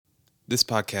This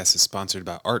podcast is sponsored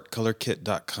by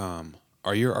ArtColorKit.com.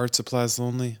 Are your art supplies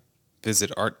lonely?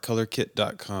 Visit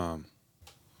ArtColorKit.com.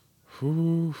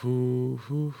 Hoo, hoo,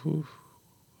 hoo, hoo.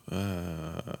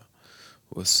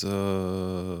 What's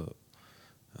up?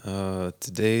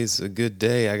 Today's a good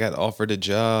day. I got offered a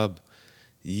job.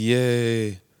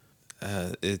 Yay!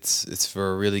 It's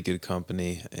for a really good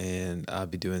company, and I'll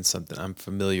be doing something I'm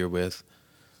familiar with.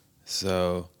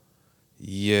 So,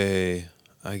 yay!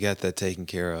 I got that taken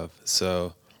care of.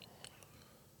 So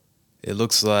it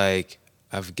looks like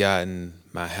I've gotten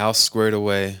my house squared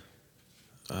away.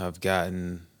 I've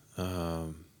gotten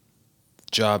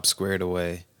job squared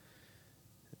away.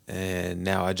 And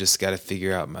now I just got to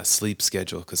figure out my sleep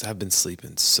schedule because I've been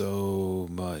sleeping so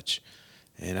much.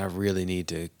 And I really need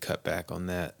to cut back on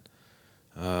that.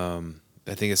 I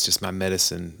think it's just my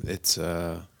medicine.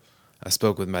 I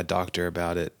spoke with my doctor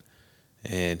about it.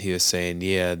 And he was saying,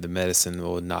 yeah, the medicine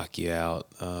will knock you out.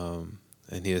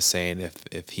 And he was saying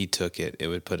if he took it, it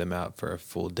would put him out for a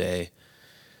full day.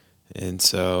 And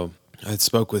so I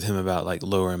spoke with him about like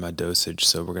lowering my dosage.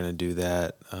 So we're gonna do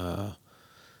that,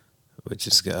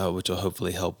 which will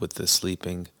hopefully help with the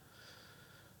sleeping.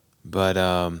 But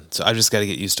so I just got to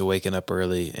get used to waking up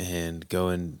early and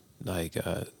going like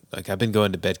I've been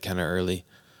going to bed kind of early,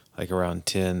 like around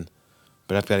 10.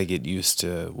 But I've got to get used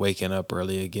to waking up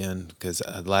early again because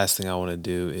the last thing I want to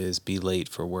do is be late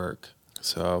for work.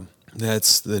 So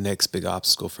that's the next big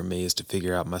obstacle for me is to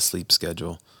figure out my sleep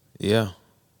schedule. Yeah,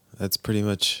 that's pretty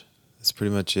much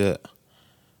it.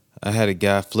 I had a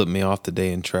guy flip me off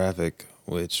today in traffic,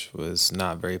 which was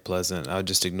not very pleasant. I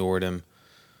just ignored him,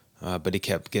 but he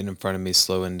kept getting in front of me,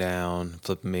 slowing down,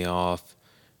 flipping me off,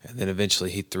 and then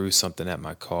eventually he threw something at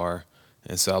my car.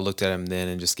 And so I looked at him then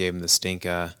and just gave him the stink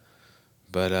eye.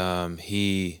 But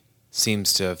he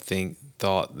seems to have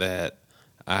thought that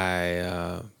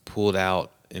I pulled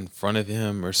out in front of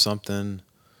him or something.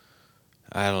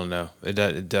 I don't know. It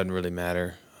doesn't really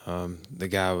matter. The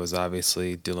guy was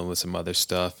obviously dealing with some other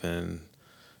stuff, and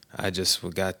I just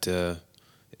got to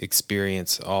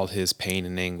experience all his pain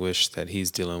and anguish that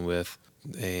he's dealing with.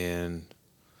 And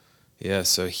yeah,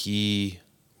 so he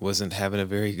wasn't having a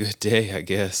very good day, I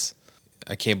guess.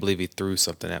 I can't believe he threw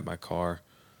something at my car.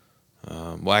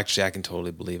 Well, actually, I can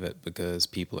totally believe it because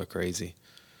people are crazy,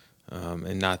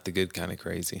 and not the good kind of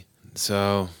crazy.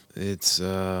 So it's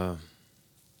I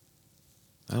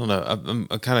don't know. I'm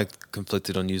kind of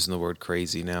conflicted on using the word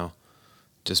crazy now,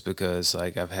 just because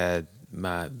like I've had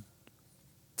my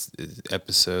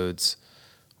episodes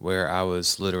where I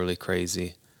was literally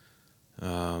crazy,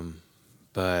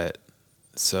 but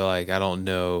so like I don't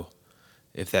know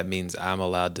if that means I'm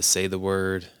allowed to say the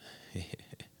word.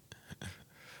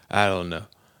 I don't know.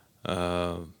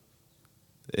 Um,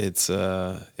 it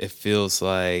feels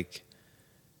like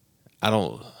I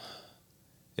don't.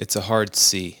 It's a hard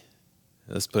C.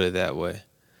 Let's put it that way.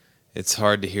 It's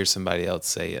hard to hear somebody else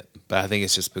say it, but I think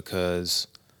it's just because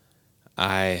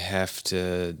I have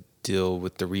to deal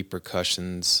with the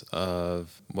repercussions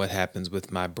of what happens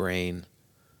with my brain.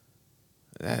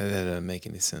 That doesn't make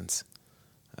any sense.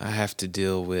 I have to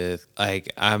deal with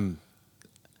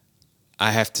I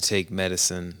have to take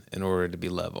medicine in order to be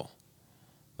level.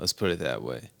 Let's put it that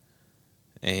way.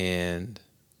 And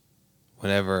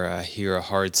whenever I hear a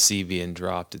hard C being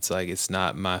dropped, it's like it's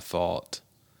not my fault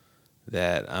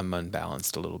that I'm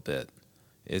unbalanced a little bit.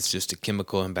 It's just a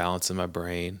chemical imbalance in my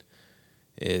brain.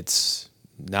 It's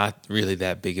not really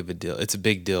that big of a deal. It's a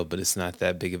big deal, but it's not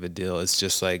that big of a deal. It's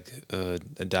just like a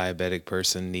diabetic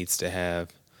person needs to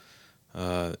have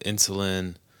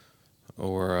insulin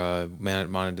or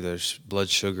monitor their blood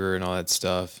sugar and all that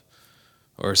stuff.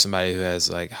 Or somebody who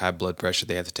has like high blood pressure,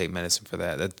 they have to take medicine for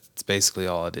that. That's basically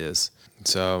all it is.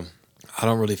 So I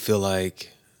don't really feel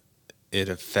like it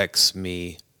affects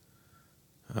me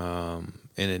in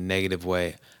a negative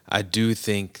way. I do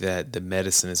think that the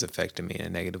medicine is affecting me in a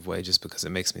negative way just because it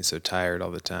makes me so tired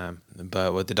all the time.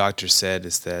 But what the doctor said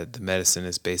is that the medicine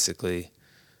is basically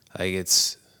like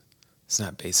it's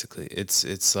not basically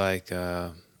it's like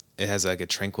it has like a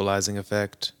tranquilizing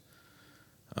effect,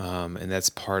 and that's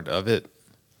part of it.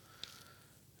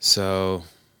 So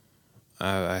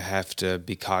I have to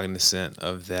be cognizant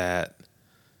of that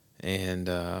and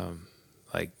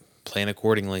like plan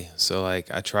accordingly. So like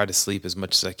I try to sleep as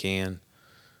much as I can.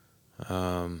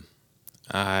 Um,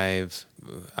 I'm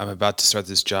about to start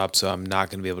this job, so I'm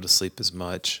not going to be able to sleep as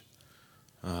much.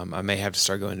 I may have to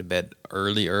start going to bed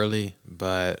early,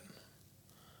 but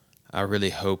I really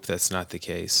hope that's not the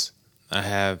case. I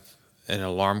have an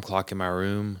alarm clock in my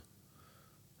room,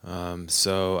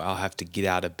 so I'll have to get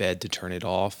out of bed to turn it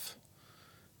off.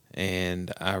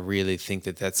 And I really think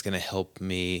that that's going to help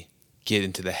me get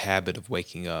into the habit of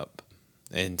waking up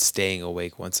and staying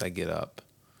awake once I get up.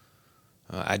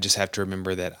 I just have to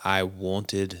remember that I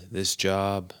wanted this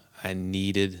job, I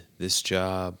needed this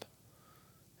job,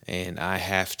 and I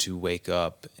have to wake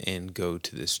up and go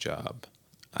to this job.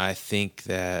 I think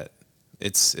that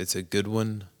it's a good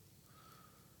one.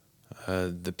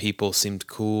 The people seemed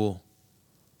cool.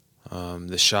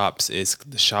 The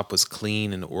shop was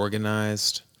clean and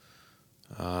organized,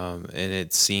 and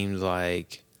it seemed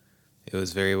like it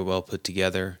was very well put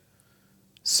together.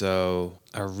 So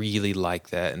I really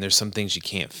like that. And there's some things you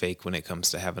can't fake when it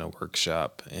comes to having a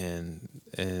workshop,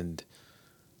 and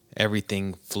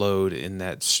everything flowed in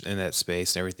that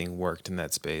space, and everything worked in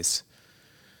that space.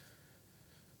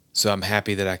 So I'm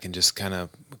happy that I can just kind of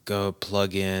go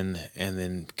plug in and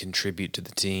then contribute to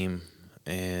the team.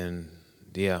 And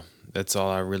yeah, that's all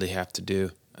I really have to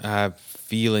do. I'm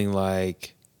feeling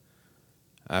like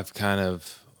I've kind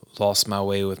of lost my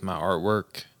way with my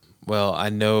artwork. Well, I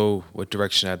know what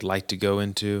direction I'd like to go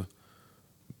into,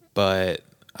 but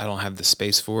I don't have the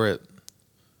space for it.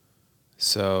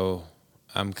 So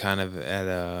I'm kind of at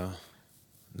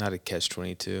not a catch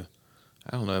 22.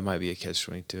 I don't know, it might be a catch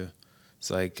 22. It's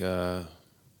like it's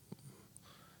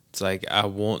like I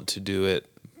want to do it,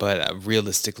 but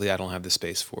realistically I don't have the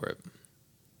space for it.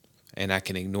 And I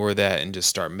can ignore that and just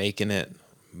start making it,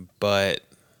 but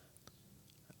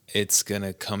it's going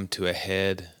to come to a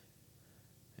head,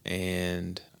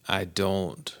 and I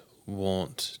don't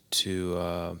want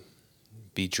to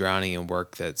be drowning in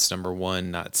work that's, number one,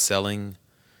 not selling,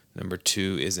 number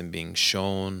two, isn't being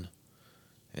shown,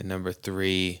 and number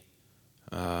three,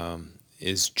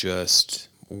 is just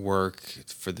work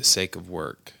for the sake of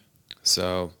work.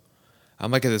 So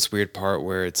I'm like at this weird part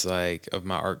where it's like, of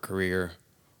my art career,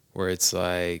 where it's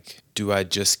like, do I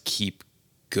just keep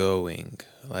going?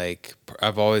 Like,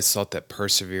 I've always thought that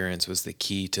perseverance was the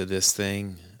key to this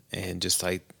thing, and just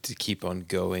like to keep on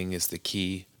going is the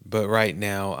key. But right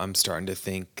now, I'm starting to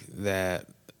think that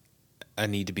I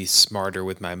need to be smarter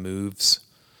with my moves,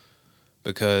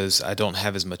 because I don't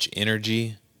have as much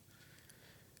energy,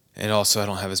 and also I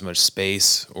don't have as much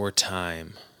space or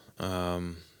time.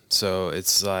 So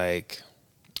it's like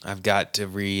I've got to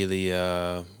really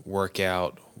work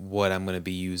out what I'm going to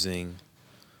be using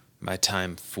my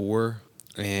time for,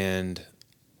 and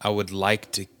I would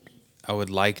like to. I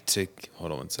would like to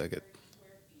hold on one second.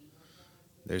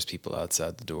 There's people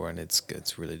outside the door, and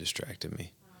it's really distracting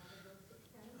me.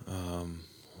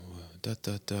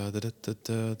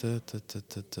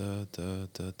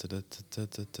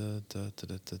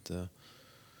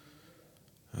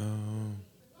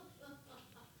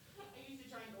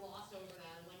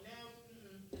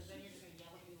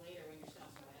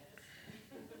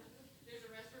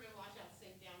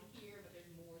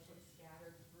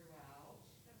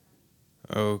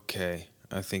 Okay,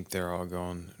 I think they're all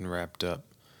gone and wrapped up.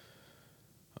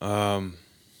 Um,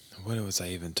 what was I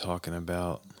even talking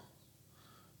about?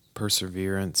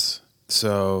 Perseverance.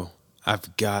 So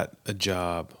I've got a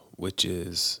job, which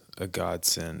is a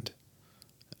godsend.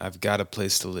 I've got a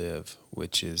place to live,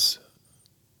 which is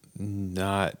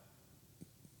not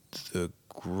the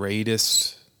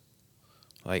greatest,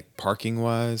 like parking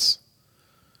wise,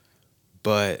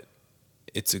 but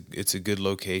it's a good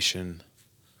location.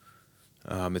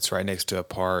 It's right next to a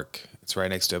park. It's right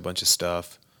next to a bunch of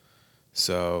stuff.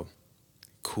 So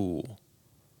cool.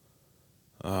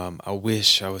 I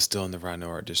wish I was still in the Rhino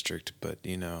Art District, but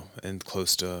and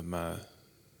close to my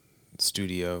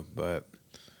studio. But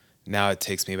now it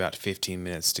takes me about 15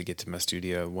 minutes to get to my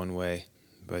studio one way.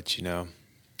 But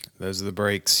those are the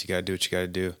breaks. You gotta do what you gotta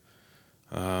do.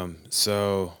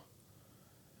 So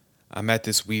I'm at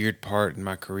this weird part in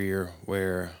my career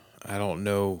where I don't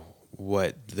know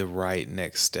what the right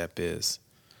next step is.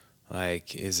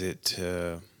 Like, is it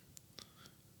to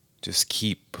just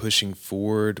keep pushing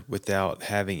forward without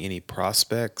having any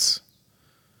prospects?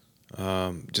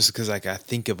 Just because, like, I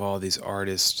think of all these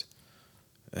artists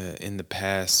in the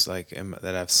past, like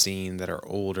that I've seen that are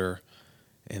older,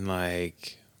 and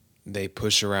like they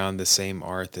push around the same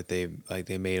art that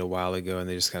they made a while ago, and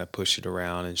they just kind of push it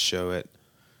around and show it.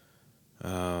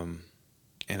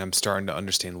 And I'm starting to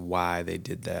understand why they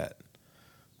did that,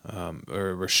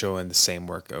 or we're showing the same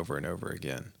work over and over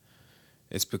again.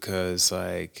 It's because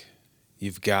like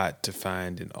you've got to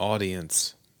find an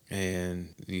audience,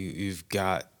 and you've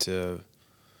got to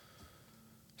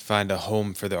find a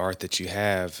home for the art that you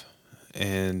have.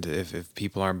 And if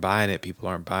people aren't buying it, people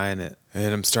aren't buying it.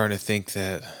 And I'm starting to think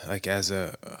that, like, as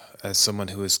someone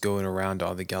who is going around to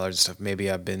all the galleries and stuff, maybe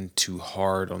I've been too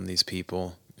hard on these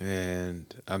people,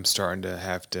 and I'm starting to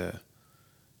have to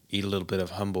eat a little bit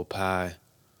of humble pie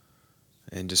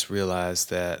and just realize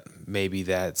that maybe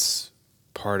that's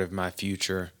part of my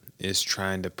future is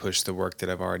trying to push the work that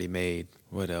I've already made.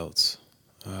 What else?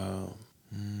 Uh,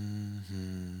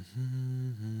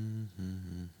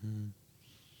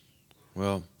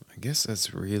 well, I guess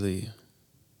that's really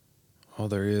all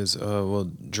there is.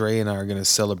 Well, Dre and I are going to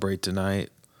celebrate tonight.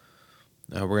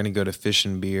 We're going to go to Fish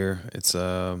and Beer. It's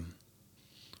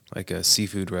like a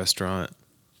seafood restaurant.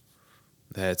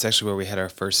 It's actually where we had our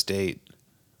first date,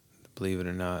 believe it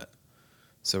or not.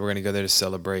 So we're going to go there to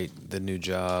celebrate the new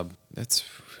job. That's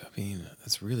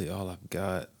really all I've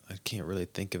got. I can't really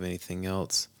think of anything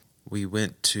else. We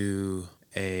went to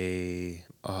a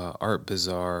art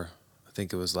bazaar. I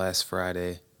think it was last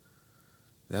Friday.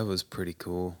 That was pretty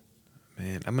cool.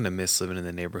 Man, I'm going to miss living in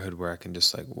the neighborhood where I can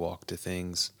just like walk to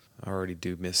things. I already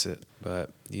do miss it,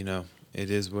 but it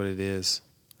is what it is.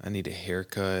 I need a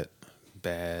haircut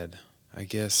bad. I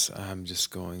guess I'm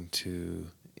just going to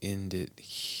end it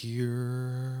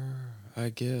here, I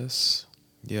guess.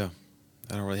 Yeah,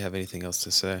 I don't really have anything else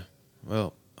to say.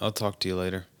 Well, I'll talk to you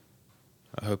later.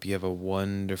 I hope you have a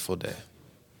wonderful day.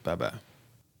 Bye-bye.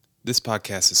 This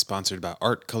podcast is sponsored by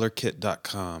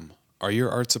ArtColorKit.com. Are your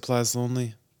art supplies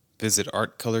lonely? Visit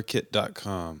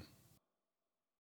ArtColorKit.com.